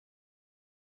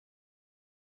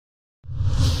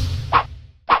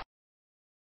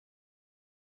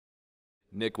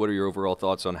Nick, what are your overall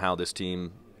thoughts on how this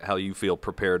team, how you feel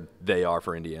prepared they are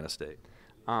for Indiana State?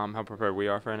 How prepared we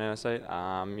are for Indiana State.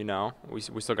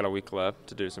 We still got a week left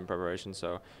to do some preparation.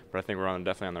 But I think we're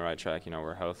definitely on the right track.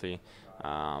 We're healthy,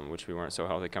 which we weren't so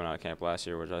healthy coming out of camp last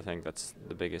year, which I think that's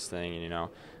the biggest thing. And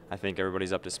I think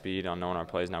everybody's up to speed on knowing our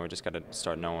plays now. We just got to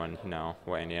start knowing,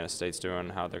 what Indiana State's doing,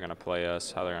 how they're going to play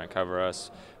us, how they're going to cover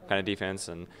us, what kind of defense,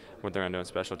 and what they're going to do in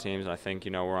special teams. And I think,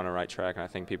 we're on the right track, and I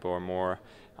think people are more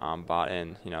bought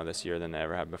in, this year than they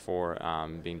ever have before,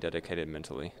 being dedicated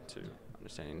mentally to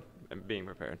understanding and being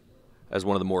prepared. As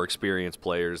one of the more experienced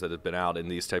players that have been out in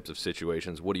these types of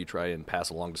situations, what do you try and pass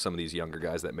along to some of these younger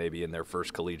guys that may be in their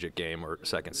first collegiate game or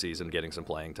second season getting some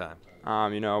playing time?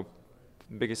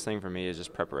 Biggest thing for me is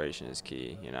just preparation is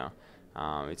key.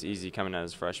 It's easy coming out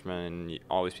as a freshman, and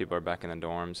all these people are back in the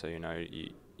dorm, so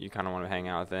you kind of want to hang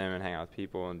out with them and hang out with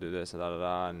people and do this and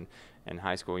da-da-da. And in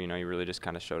high school, you really just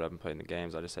kind of showed up and played in the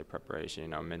games. I just say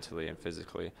preparation, mentally and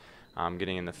physically.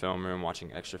 Getting in the film room,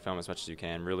 watching extra film as much as you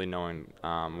can, really knowing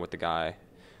what the guy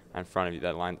in front of you,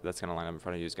 that's going to line up in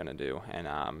front of you, is going to do, and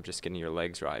just getting your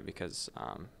legs right because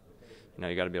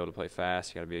you got to be able to play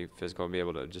fast, you got to be physical, be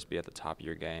able to just be at the top of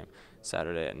your game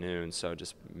Saturday at noon. So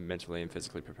just mentally and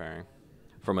physically preparing.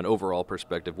 From an overall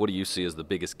perspective, what do you see as the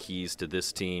biggest keys to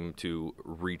this team to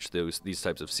reach these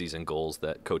types of season goals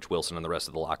that Coach Wilson and the rest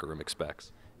of the locker room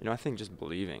expects? I think just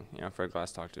believing. Fred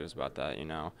Glass talked to us about that.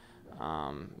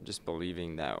 Just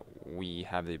believing that we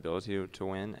have the ability to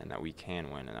win and that we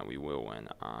can win and that we will win.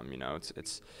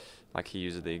 It's like he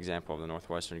uses the example of the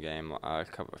Northwestern game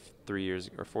 3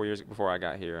 years or 4 years before I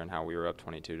got here, and how we were up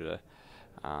 22 to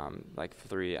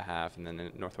 3 at half, and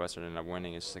then Northwestern ended up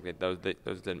winning. It's just like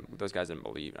those guys didn't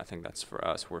believe. I think that's for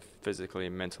us. We're physically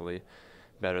and mentally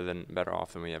better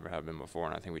off than we ever have been before,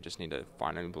 and I think we just need to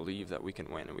finally believe that we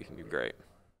can win and we can be great.